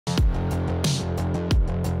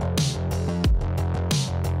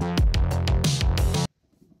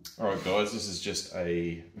Alright guys, this is just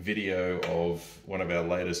a video of one of our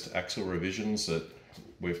latest axle revisions that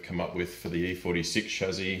we've come up with for the E46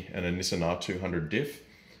 chassis and a Nissan R200 diff.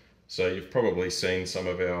 So you've probably seen some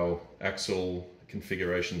of our axle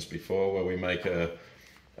configurations before where we make a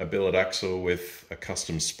billet axle with a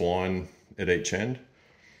custom spline at each end.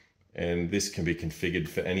 And this can be configured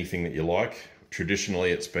for anything that you like. Traditionally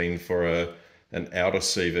it's been for an outer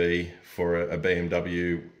CV for a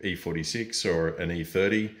BMW E46 or an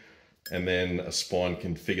E30, and then a spline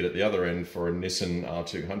configured at the other end for a Nissan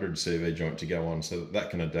R200 CV joint to go on, so that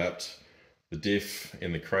can adapt the diff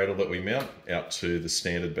in the cradle that we mount out to the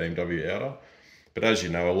standard BMW outer. But as you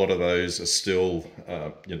know, a lot of those are still,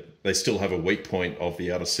 they still have a weak point of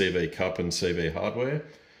the outer CV cup and CV hardware.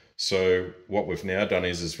 So what we've now done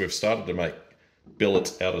is we've started to make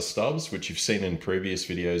billet outer stubs, which you've seen in previous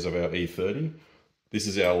videos of our E30. This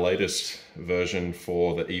is our latest version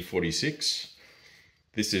for the E46.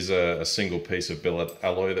 This is a single piece of billet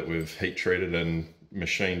alloy that we've heat treated and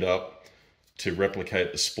machined up to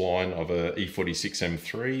replicate the spline of a E46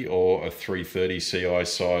 M3 or a 330 CI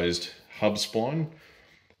sized hub spline.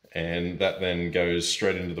 And that then goes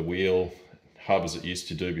straight into the wheel hub as it used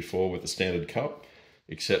to do before with the standard cup,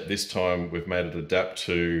 except this time we've made it adapt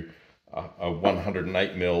to a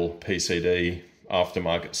 108mm PCD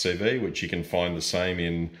aftermarket CV, which you can find the same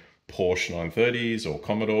in Porsche 930s or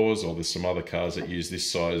Commodores, or there's some other cars that use this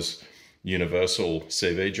size universal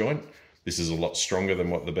CV joint. This is a lot stronger than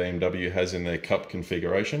what the BMW has in their cup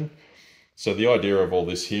configuration. So the idea of all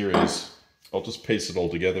this here is, I'll just piece it all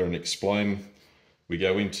together and explain. We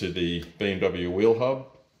go into the BMW wheel hub,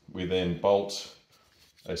 we then bolt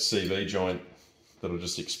a CV joint that I'll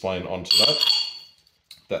just explain onto that.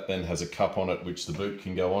 That then has a cup on it which the boot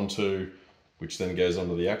can go onto, which then goes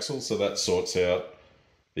onto the axle. So that sorts out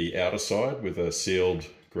the outer side with a sealed,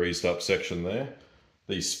 greased up section there.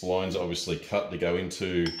 These splines obviously cut to go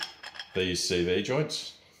into these CV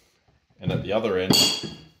joints. And at the other end,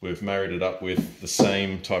 we've married it up with the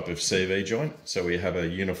same type of CV joint. So we have a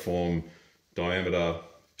uniform diameter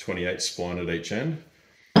 28 spline at each end.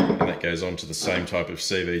 And that goes onto the same type of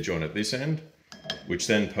CV joint at this end, which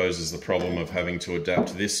then poses the problem of having to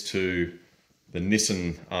adapt this to the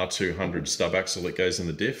Nissan R200 stub axle that goes in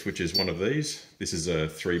the diff, which is one of these. This is a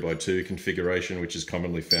 3x2 configuration, which is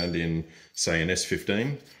commonly found in, say, an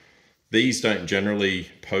S15. These don't generally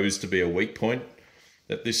pose to be a weak point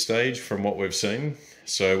at this stage from what we've seen.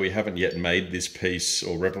 So we haven't yet made this piece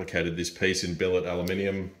or replicated this piece in billet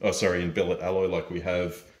in billet alloy like we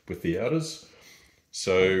have with the outers.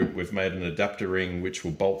 So we've made an adapter ring which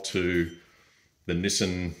will bolt to the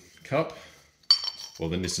Nissan cup, or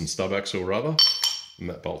the Nissan stub axle rather, and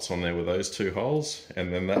that bolts on there with those two holes,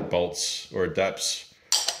 and then that bolts or adapts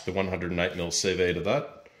the 108mm CV to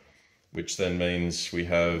that, which then means we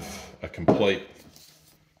have a complete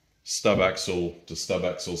stub axle to stub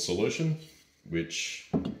axle solution, which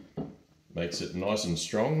makes it nice and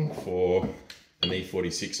strong for an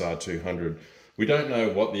E46 R200. We don't know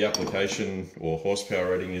what the application or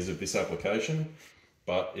horsepower rating is of this application,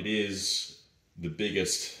 but it is the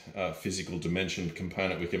biggest physical dimensioned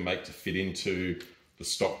component we can make to fit into the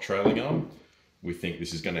stock trailing arm. We think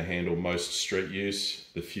this is going to handle most street use.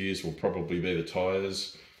 The fuse will probably be the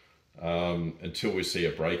tyres. Until we see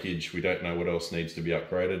a breakage, we don't know what else needs to be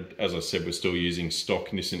upgraded. As I said, we're still using stock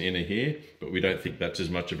Nissan inner here, but we don't think that's as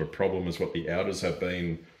much of a problem as what the outers have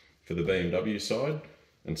been for the BMW side,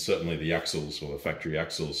 and certainly the axles or the factory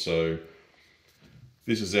axles. So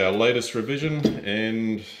this is our latest revision,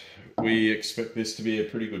 and we expect this to be a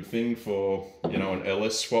pretty good thing for, you know, an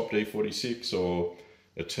LS swapped E46 or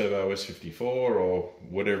a turbo S54 or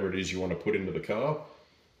whatever it is you want to put into the car.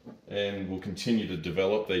 And we'll continue to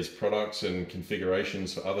develop these products and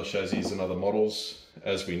configurations for other chassis and other models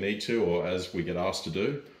as we need to, or as we get asked to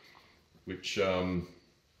do, which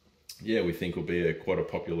yeah, we think will be quite a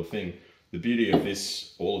popular thing. The beauty of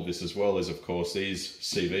this, all of this as well, is of course these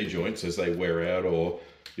CV joints, as they wear out or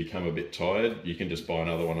become a bit tired, you can just buy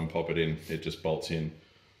another one and pop it in. It just bolts in,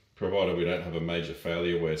 provided we don't have a major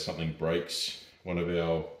failure where something breaks one of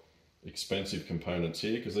our expensive components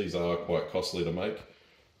here, because these are quite costly to make.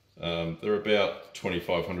 They're about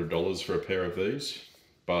 $2,500 for a pair of these,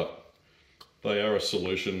 but they are a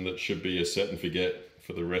solution that should be a set and forget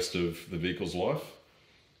for the rest of the vehicle's life.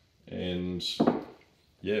 And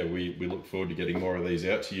yeah, we look forward to getting more of these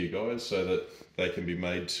out to you guys so that they can be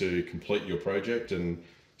made to complete your project and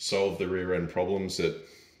solve the rear end problems that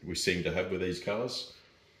we seem to have with these cars.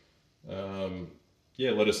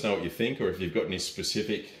 Yeah, let us know what you think, or if you've got any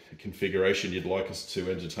specific configuration you'd like us to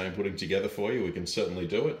entertain putting together for you, we can certainly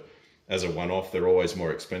do it. As a one-off, they're always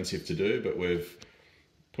more expensive to do, but we've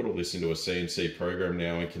put put all this into a CNC program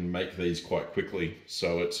now and can make these quite quickly.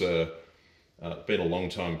 So it's been a long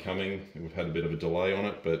time coming. We've had a bit of a delay on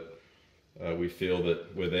it, but we feel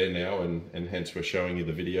that we're there now, and hence we're showing you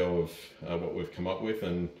the video of what we've come up with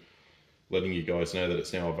and letting you guys know that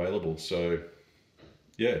it's now available. So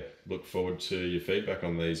yeah, look forward to your feedback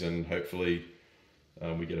on these, and hopefully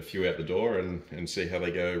we get a few out the door and see how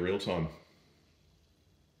they go real time.